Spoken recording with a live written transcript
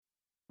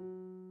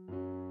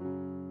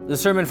The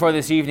sermon for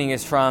this evening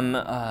is from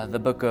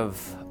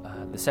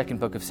the second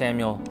book of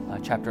Samuel,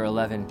 chapter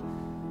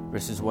 11,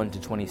 verses 1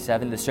 to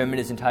 27. The sermon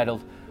is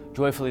entitled,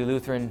 Joyfully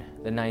Lutheran,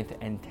 the 9th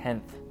and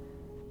 10th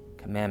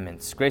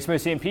Commandments. Grace,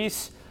 mercy, and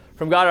peace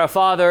from God our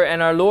Father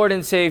and our Lord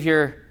and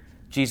Savior,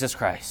 Jesus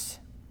Christ.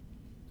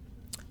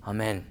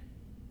 Amen.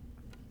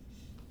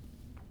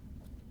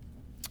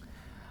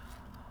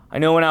 I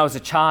know when I was a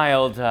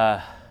child,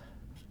 there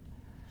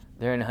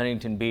in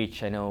Huntington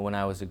Beach, I know when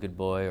I was a good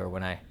boy or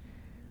when I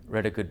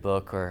read a good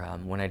book or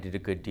when I did a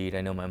good deed,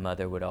 I know my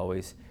mother would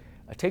always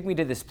take me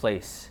to this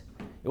place.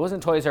 It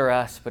wasn't Toys R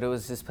Us, but it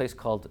was this place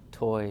called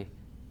Toy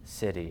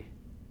City.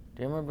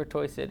 Do you remember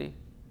Toy City?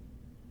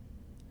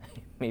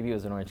 Maybe it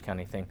was an Orange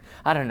County thing.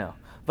 I don't know.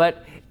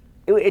 But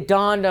it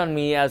dawned on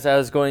me as I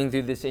was going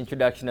through this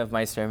introduction of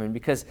my sermon,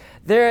 because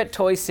there at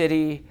Toy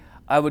City,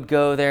 I would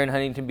go there in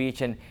Huntington Beach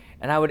and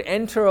I would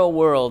enter a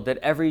world that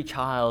every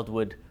child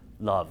would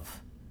love.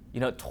 You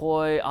know,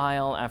 toy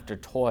aisle after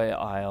toy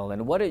aisle,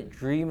 and what a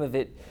dream of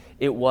it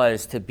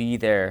was to be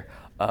there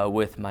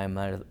with my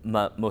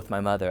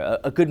mother.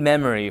 A good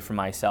memory for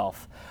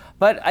myself.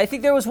 But I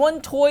think there was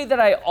one toy that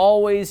I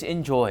always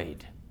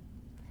enjoyed,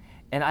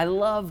 and I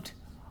loved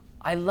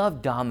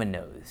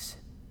dominoes.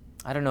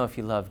 I don't know if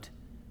you loved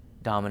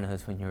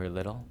dominoes when you were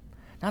little.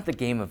 Not the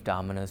game of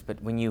dominoes,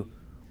 but when you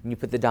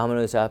put the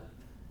dominoes up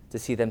to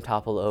see them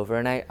topple over.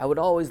 And I would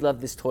always love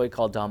this toy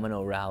called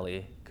Domino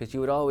Rally, because you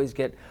would always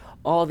get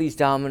all these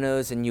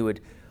dominoes and you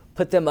would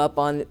put them up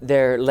on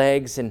their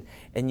legs and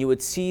you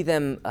would see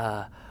them,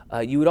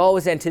 you would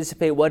always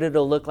anticipate what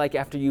it'll look like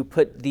after you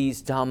put these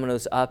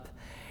dominoes up.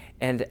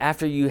 And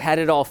after you had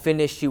it all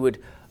finished, you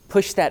would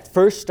push that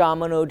first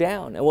domino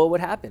down. And what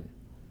would happen?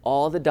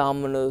 All the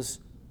dominoes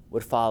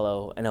would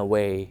follow and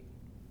away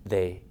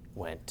they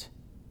went.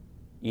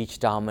 Each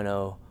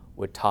domino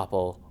would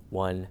topple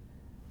one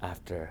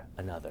after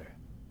another.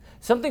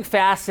 Something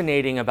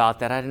fascinating about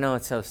that, I don't know,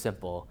 it's so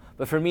simple,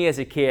 but for me as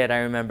a kid, I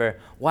remember,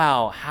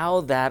 wow,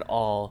 how that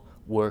all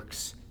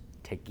works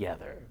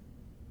together.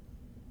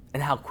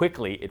 And how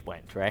quickly it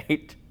went,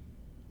 right?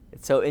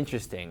 It's so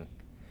interesting,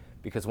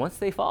 because once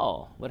they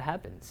fall, what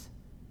happens?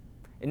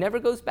 It never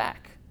goes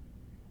back.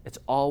 It's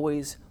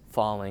always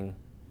falling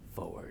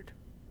forward.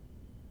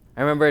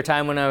 I remember a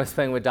time when I was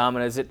playing with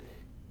dominoes,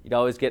 you'd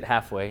always get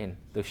halfway, and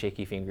those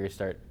shaky fingers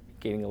start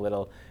getting a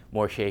little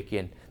more shaky,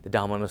 and the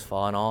dominoes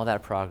fall, and all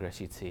that progress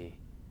you'd see,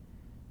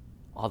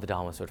 all the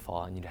dominoes would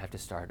fall, and you'd have to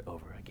start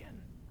over again,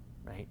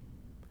 right?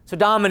 So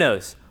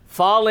dominoes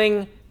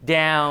falling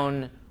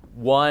down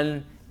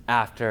one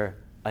after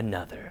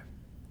another.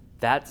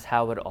 That's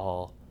how it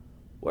all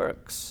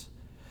works.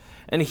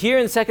 And here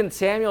in 2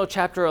 Samuel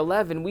chapter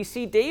 11, we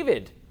see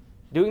David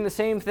doing the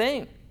same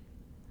thing.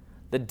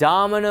 The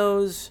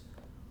dominoes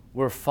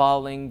were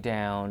falling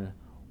down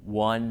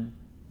one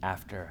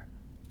after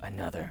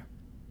another.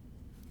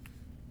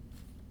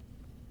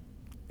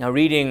 Now,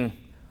 reading,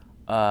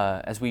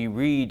 as we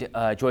read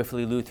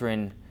Joyfully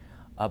Lutheran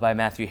by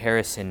Matthew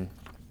Harrison,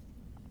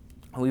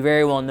 we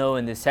very well know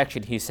in this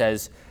section he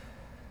says,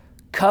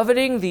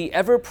 coveting the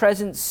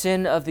ever-present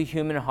sin of the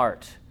human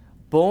heart,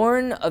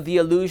 born of the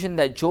illusion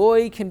that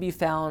joy can be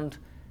found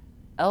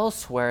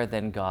elsewhere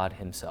than God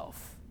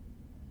himself.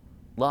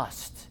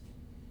 Lust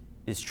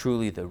is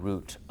truly the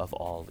root of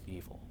all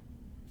evil.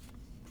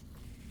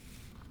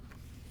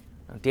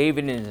 Now,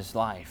 David in his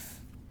life,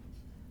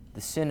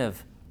 the sin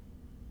of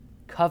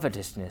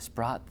covetousness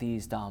brought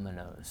these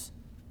dominoes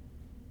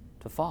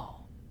to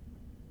fall.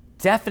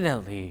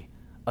 Definitely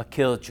a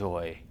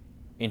killjoy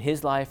in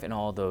his life and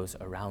all those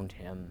around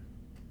him.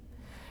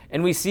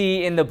 And we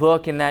see in the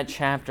book, in that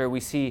chapter, we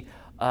see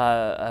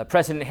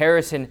President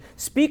Harrison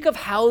speak of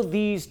how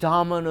these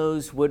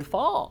dominoes would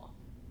fall.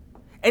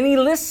 And he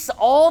lists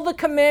all the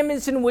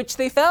commandments in which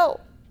they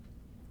fell,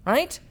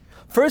 right?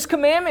 First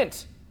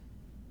commandment,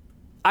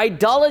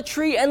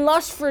 idolatry and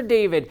lust for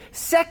David.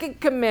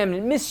 Second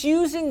commandment,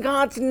 misusing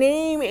God's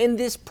name in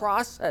this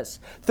process.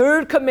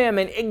 Third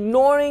commandment,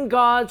 ignoring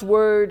God's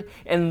word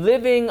and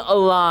living a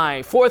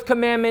lie. Fourth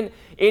commandment,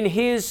 in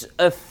his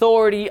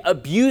authority,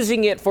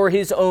 abusing it for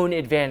his own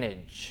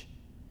advantage.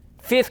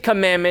 Fifth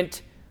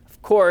commandment,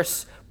 of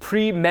course,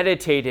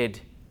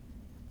 premeditated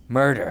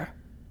murder.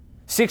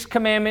 Sixth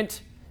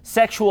commandment,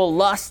 sexual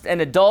lust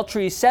and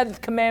adultery. Seventh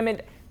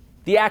commandment,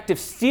 the act of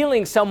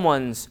stealing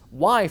someone's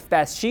wife,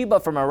 Bathsheba,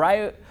 from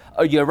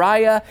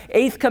Uriah.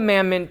 Eighth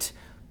commandment,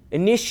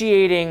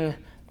 initiating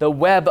the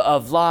web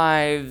of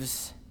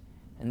lives.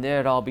 And there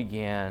it all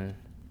began,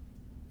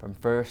 from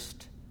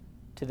first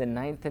to the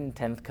 9th and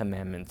 10th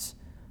commandments,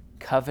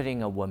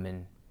 coveting a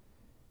woman,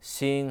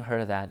 seeing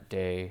her that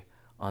day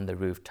on the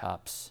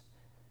rooftops,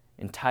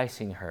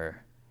 enticing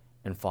her,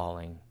 and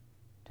falling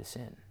to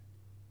sin.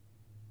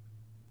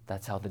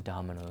 That's how the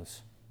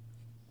dominoes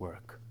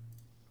work.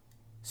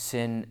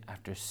 Sin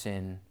after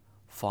sin,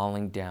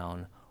 falling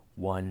down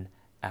one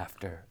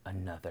after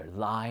another,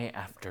 lie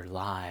after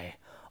lie,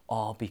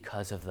 all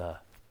because of the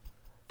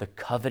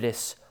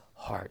covetous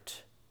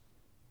heart.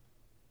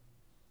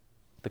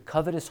 The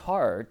covetous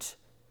heart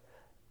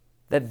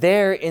that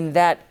there in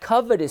that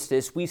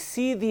covetousness, we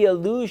see the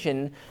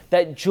illusion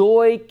that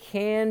joy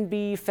can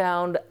be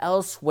found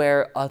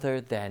elsewhere other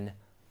than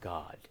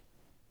God.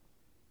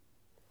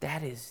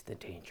 That is the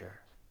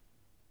danger,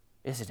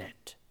 isn't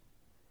it?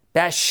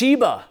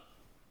 Bathsheba,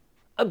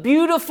 a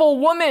beautiful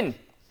woman,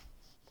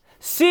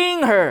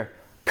 seeing her,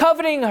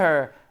 coveting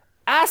her,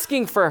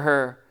 asking for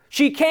her.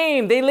 She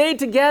came, they laid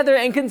together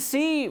and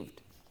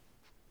conceived.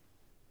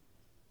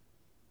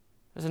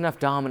 There's enough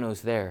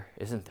dominoes there,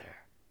 isn't there?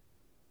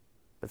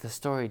 But the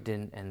story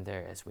didn't end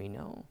there, as we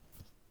know.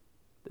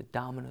 The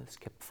dominoes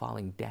kept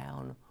falling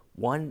down,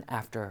 one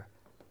after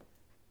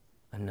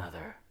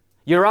another.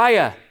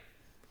 Uriah,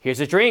 here's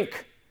a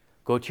drink.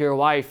 Go to your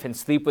wife and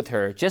sleep with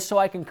her, just so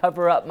I can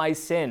cover up my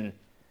sin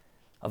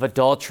of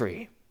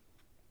adultery.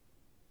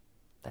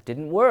 That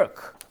didn't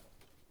work.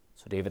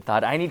 So David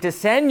thought, I need to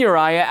send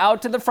Uriah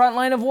out to the front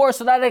line of war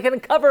so that I can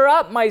cover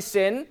up my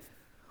sin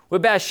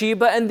with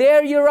Bathsheba. And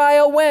there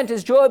Uriah went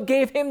as Joab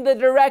gave him the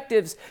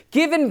directives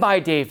given by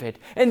David.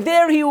 And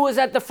there he was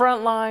at the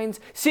front lines,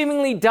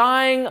 seemingly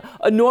dying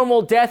a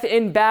normal death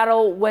in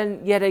battle,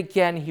 when yet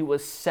again he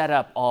was set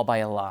up all by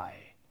a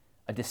lie,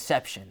 a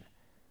deception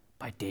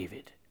by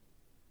David.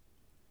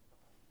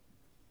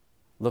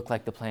 Looked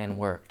like the plan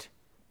worked,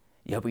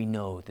 yet we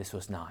know this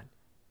was not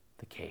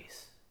the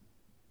case.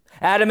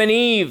 Adam and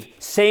Eve,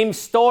 same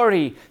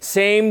story,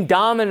 same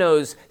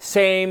dominoes,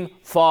 same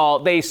fall.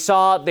 They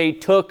saw, they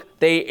took,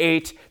 they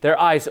ate, their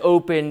eyes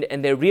opened,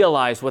 and they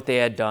realized what they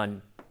had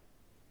done.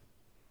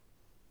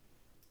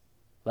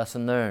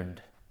 Lesson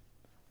learned.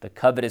 The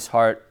covetous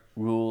heart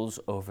rules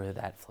over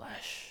that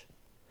flesh.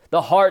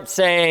 The heart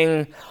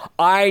saying,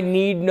 I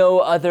need no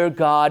other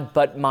God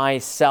but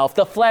myself.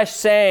 The flesh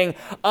saying,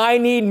 I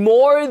need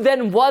more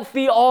than what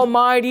the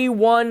Almighty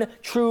One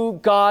true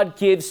God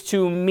gives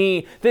to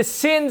me. The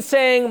sin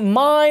saying,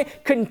 my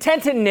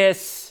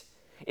contentedness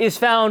is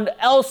found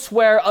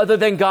elsewhere other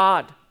than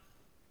God.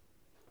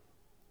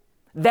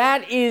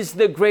 That is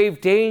the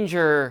grave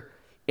danger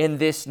in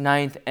this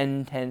 9th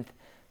and 10th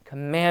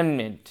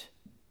commandment,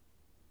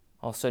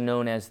 also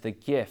known as the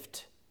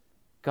gift,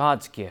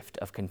 God's gift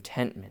of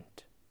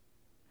contentment.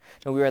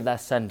 Now, we read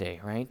last Sunday,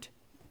 right?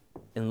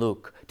 In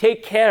Luke.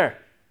 Take care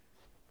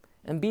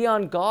and be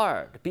on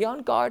guard. Be on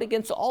guard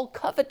against all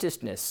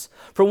covetousness,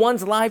 for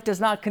one's life does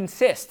not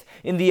consist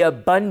in the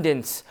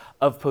abundance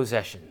of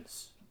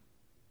possessions.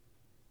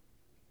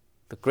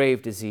 The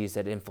grave disease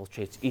that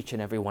infiltrates each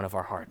and every one of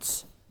our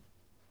hearts.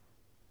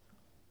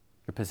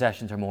 Your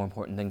possessions are more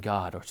important than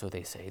God, or so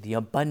they say. The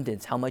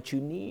abundance, how much you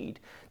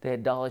need. The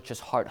idolatrous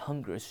heart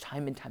hungers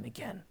time and time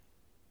again.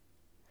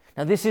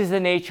 Now, this is the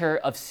nature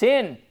of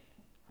sin.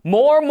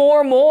 More.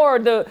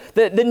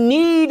 The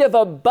need of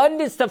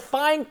abundance to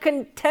find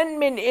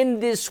contentment in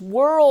this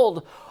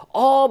world,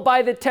 all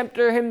by the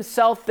tempter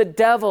himself, the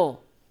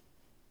devil,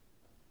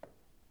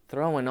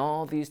 throwing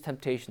all these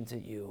temptations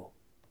at you.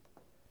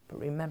 But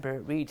remember,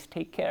 it reads,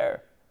 take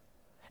care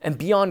and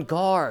be on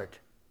guard.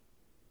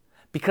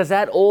 Because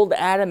that old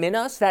Adam in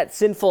us, that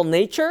sinful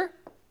nature,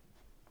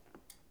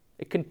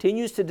 it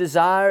continues to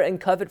desire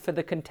and covet for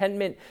the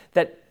contentment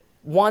that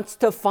wants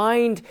to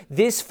find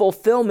this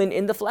fulfillment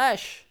in the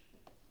flesh.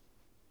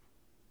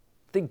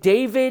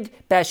 David,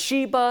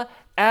 Bathsheba,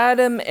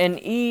 Adam, and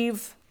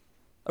Eve,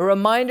 a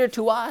reminder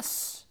to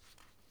us.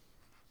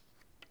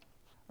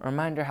 A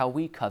reminder how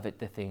we covet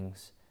the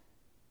things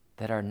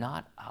that are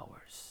not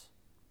ours.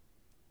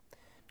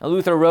 Now,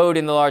 Luther wrote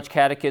in the Large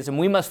Catechism,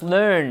 we must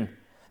learn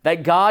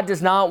that God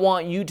does not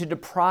want you to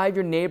deprive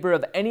your neighbor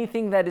of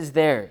anything that is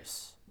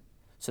theirs,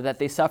 so that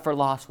they suffer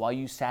loss while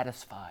you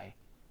satisfy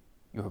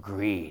your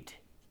greed.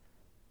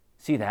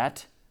 See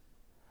that?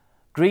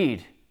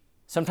 Greed.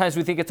 Sometimes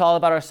we think it's all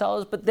about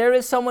ourselves, but there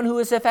is someone who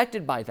is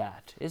affected by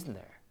that, isn't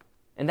there?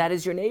 And that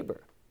is your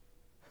neighbor.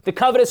 The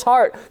covetous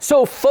heart,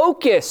 so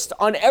focused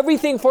on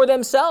everything for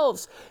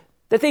themselves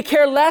that they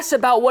care less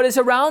about what is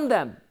around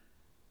them.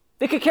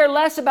 They could care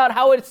less about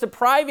how it's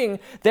depriving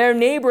their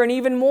neighbor, and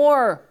even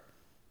more,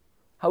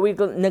 how we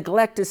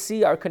neglect to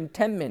see our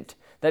contentment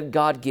that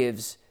God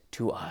gives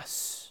to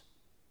us.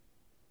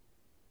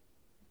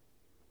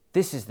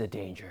 This is the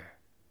danger.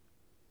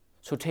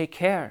 So take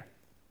care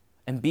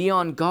and be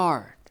on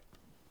guard,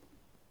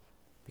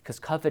 because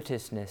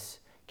covetousness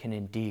can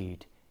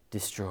indeed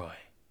destroy.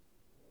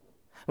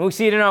 And we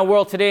see it in our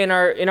world today, in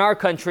our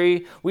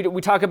country.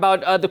 We talk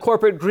about the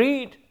corporate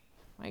greed,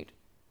 right?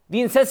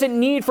 The incessant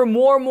need for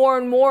more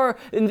and more.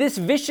 And this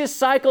vicious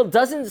cycle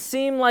doesn't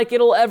seem like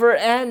it'll ever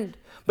end.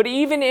 But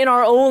even in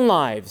our own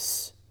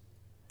lives,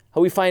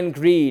 how we find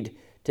greed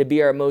to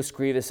be our most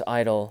grievous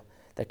idol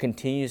that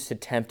continues to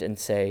tempt and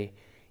say,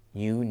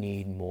 you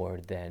need more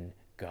than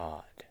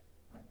God.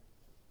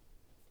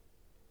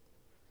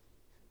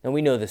 Now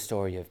we know the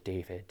story of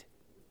David.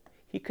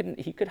 He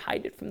could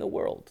hide it from the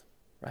world,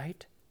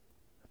 right?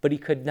 But he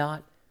could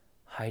not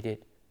hide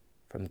it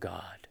from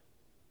God.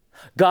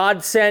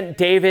 God sent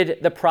David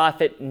the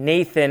prophet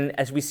Nathan,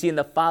 as we see in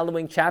the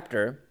following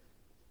chapter,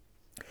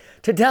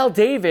 to tell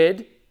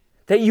David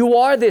that you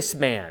are this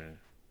man.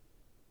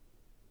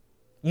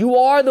 You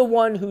are the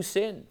one who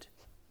sinned.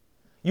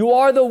 You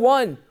are the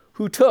one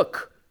who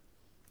took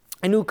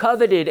and who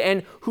coveted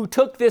and who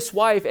took this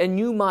wife, and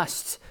you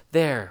must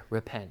there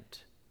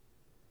repent.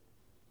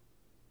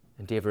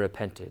 And David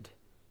repented,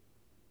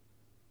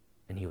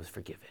 and he was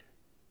forgiven.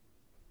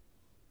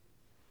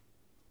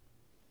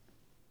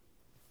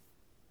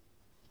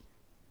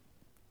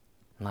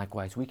 And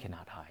likewise, we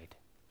cannot hide,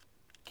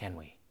 can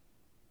we?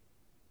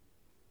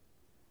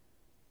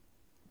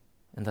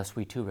 And thus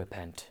we too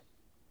repent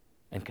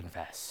and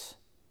confess.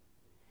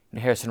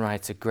 And Harrison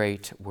writes a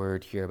great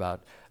word here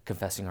about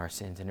confessing our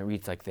sins, and it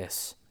reads like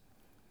this: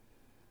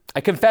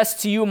 I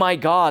confess to you, my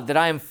God, that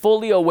I am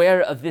fully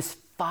aware of this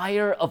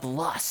fire of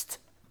lust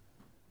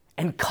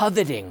and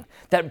coveting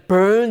that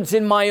burns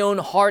in my own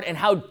heart, and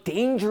how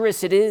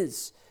dangerous it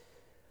is.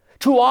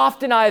 Too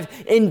often I've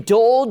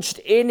indulged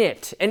in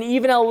it and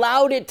even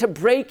allowed it to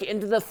break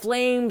into the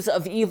flames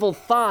of evil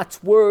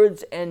thoughts,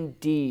 words, and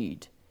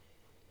deed.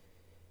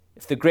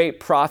 If the great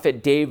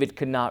prophet David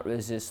could not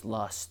resist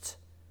lust,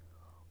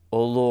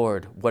 O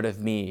Lord, what of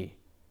me,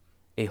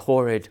 a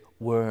horrid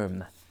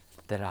worm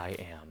that I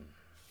am?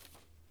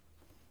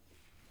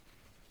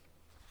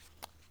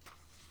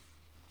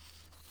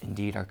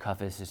 Indeed, our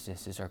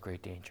covetousness is our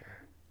great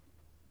danger.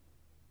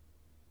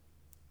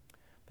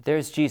 But there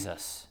is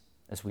Jesus,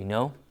 as we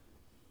know.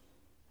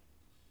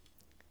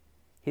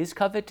 His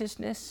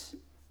covetousness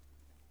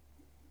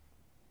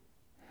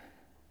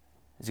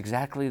is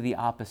exactly the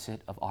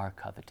opposite of our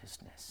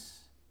covetousness.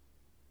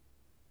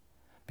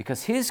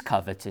 Because his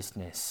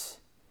covetousness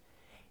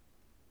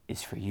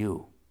is for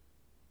you.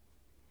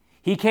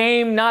 He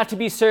came not to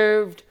be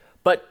served,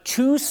 but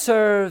to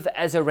serve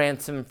as a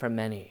ransom for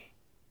many.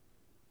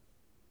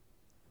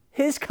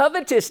 His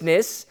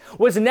covetousness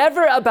was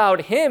never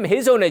about him,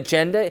 his own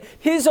agenda,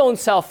 his own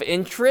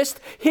self-interest,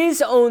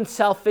 his own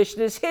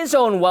selfishness, his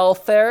own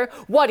welfare,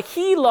 what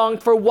he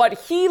longed for, what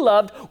he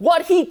loved,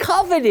 what he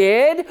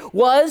coveted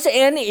was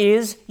and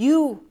is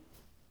you.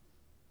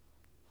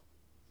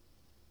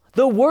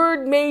 The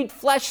Word made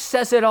flesh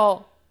says it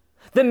all.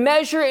 The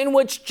measure in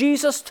which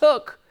Jesus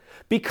took,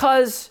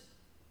 because,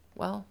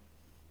 well,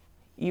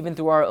 even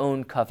through our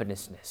own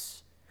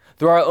covetousness,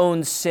 through our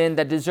own sin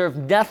that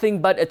deserved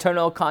nothing but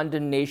eternal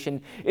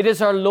condemnation, it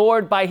is our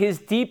Lord, by his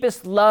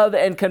deepest love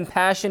and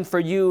compassion for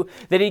you,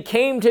 that he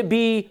came to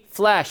be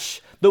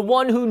flesh, the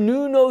one who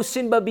knew no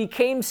sin but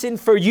became sin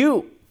for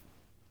you.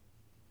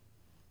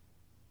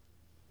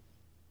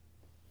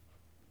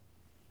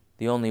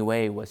 The only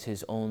way was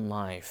his own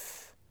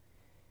life,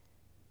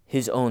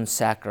 his own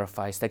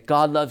sacrifice, that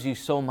God loves you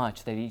so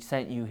much that he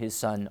sent you his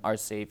Son, our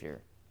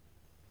Savior.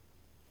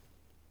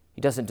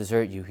 He doesn't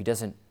desert you. He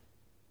doesn't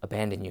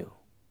abandon you.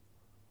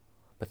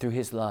 But through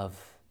his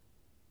love,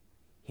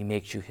 he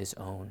makes you his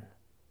own.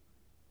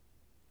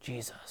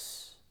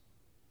 Jesus.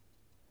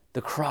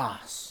 The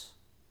cross.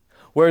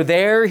 Where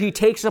there he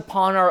takes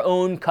upon our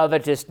own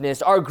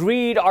covetousness, our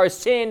greed, our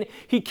sin.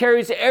 He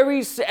carries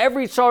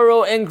every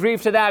sorrow and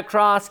grief to that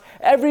cross,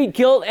 every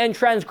guilt and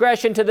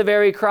transgression to the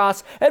very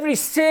cross, every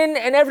sin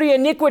and every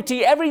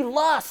iniquity, every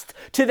lust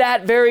to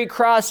that very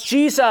cross.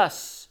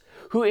 Jesus,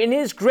 who in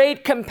his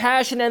great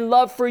compassion and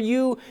love for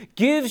you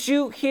gives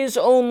you his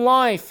own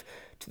life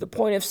to the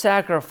point of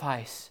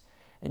sacrifice.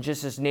 And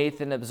just as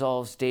Nathan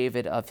absolves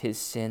David of his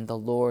sin, the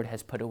Lord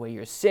has put away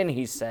your sin,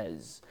 he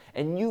says.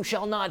 And you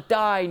shall not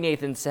die,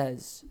 Nathan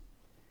says.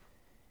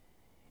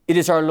 It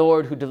is our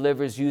Lord who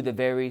delivers you the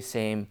very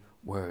same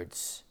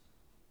words.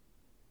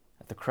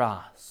 At the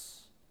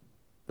cross,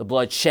 the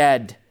blood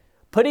shed,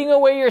 putting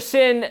away your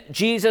sin,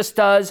 Jesus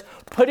does.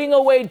 Putting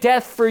away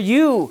death for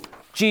you,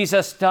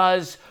 Jesus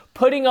does.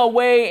 Putting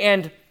away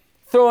and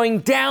throwing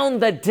down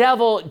the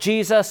devil,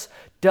 Jesus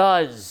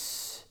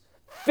does.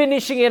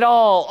 Finishing it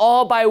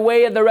all by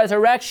way of the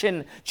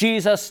resurrection,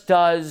 Jesus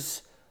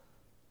does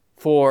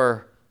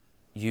for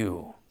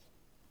you.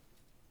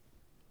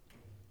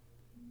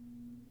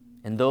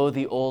 And though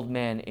the old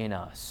man in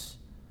us,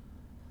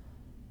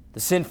 the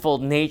sinful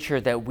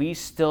nature that we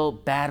still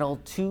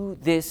battle to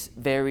this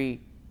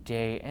very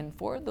day and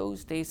for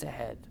those days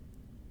ahead,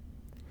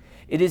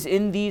 it is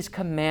in these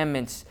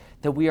commandments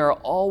that we are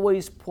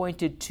always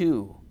pointed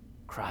to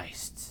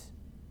Christ.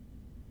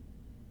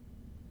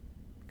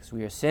 Because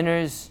we are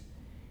sinners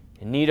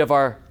in need of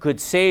our good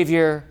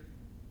Savior,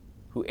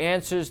 who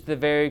answers the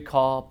very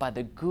call by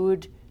the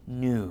good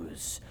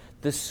news,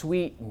 the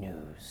sweet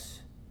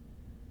news,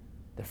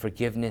 the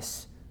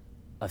forgiveness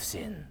of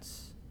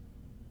sins,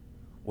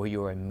 where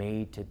you are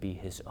made to be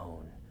his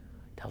own,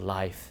 to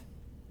life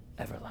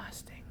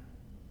everlasting.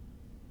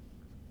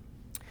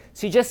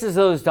 See, just as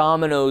those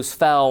dominoes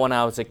fell when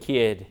I was a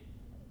kid,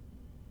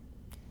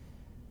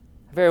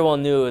 I very well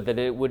knew that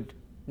it would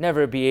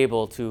never be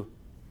able to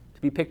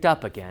be picked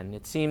up again.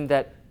 It seemed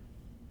that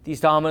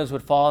these dominoes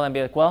would fall and I'd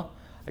be like, well,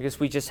 I guess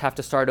we just have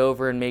to start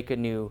over and make a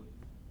new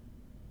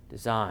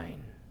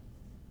design.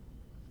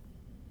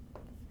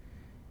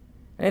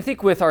 And I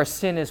think with our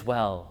sin as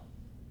well,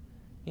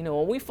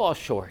 when we fall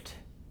short,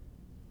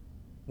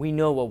 we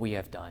know what we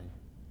have done.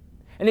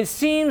 And it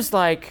seems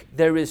like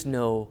there is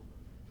no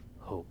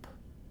hope.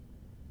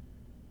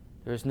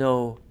 there is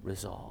no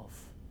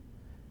resolve.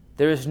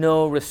 There is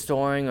no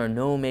restoring or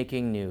no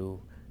making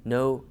new,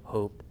 no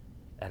hope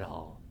at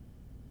all.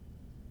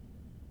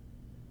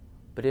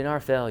 But in our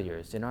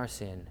failures, in our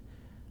sin,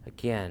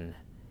 again,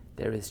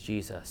 there is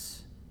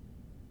Jesus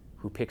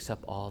who picks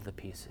up all the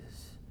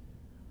pieces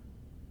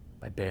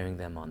by bearing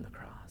them on the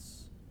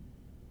cross.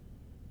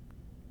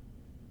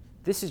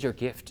 This is your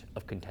gift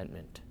of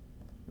contentment.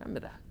 Remember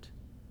that.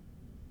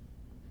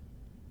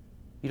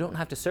 You don't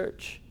have to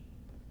search.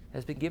 It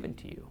has been given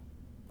to you,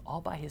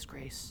 all by His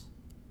grace.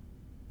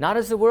 Not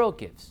as the world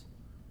gives,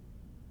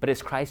 but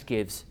as Christ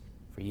gives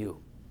for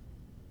you.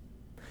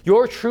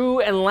 Your true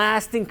and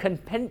lasting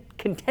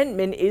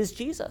contentment is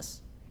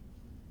Jesus.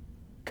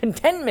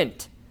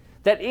 Contentment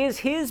that is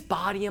His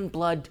body and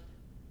blood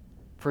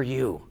for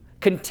you.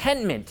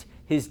 Contentment,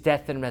 His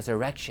death and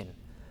resurrection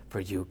for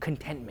you.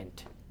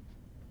 Contentment,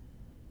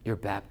 your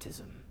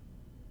baptism.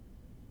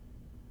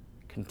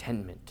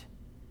 Contentment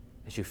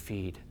as you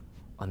feed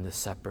on the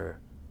supper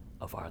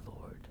of our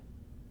Lord.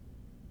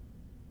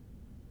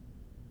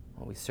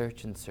 While we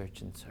search and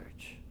search and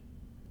search,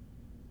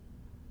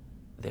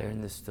 there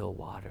in the still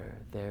water,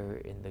 there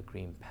in the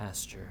green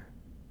pasture,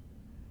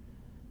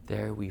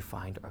 there we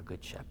find our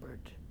good shepherd,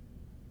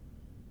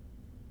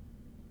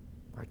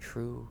 our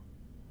true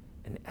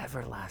and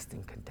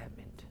everlasting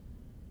contentment.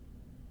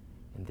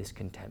 And this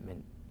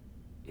contentment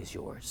is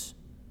yours.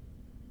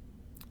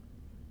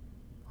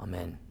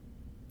 Amen.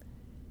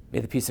 May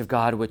the peace of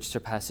God, which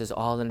surpasses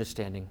all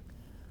understanding,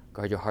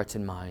 guard your hearts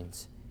and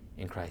minds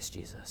in Christ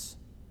Jesus.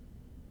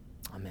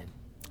 Amen.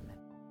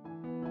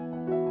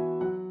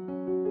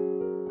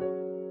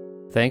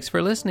 Thanks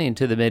for listening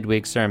to the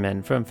midweek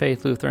sermon from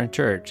Faith Lutheran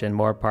Church in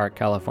Moore Park,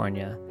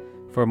 California.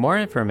 For more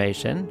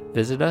information,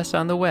 visit us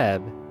on the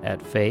web at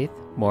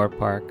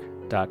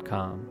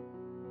faithmorepark.com.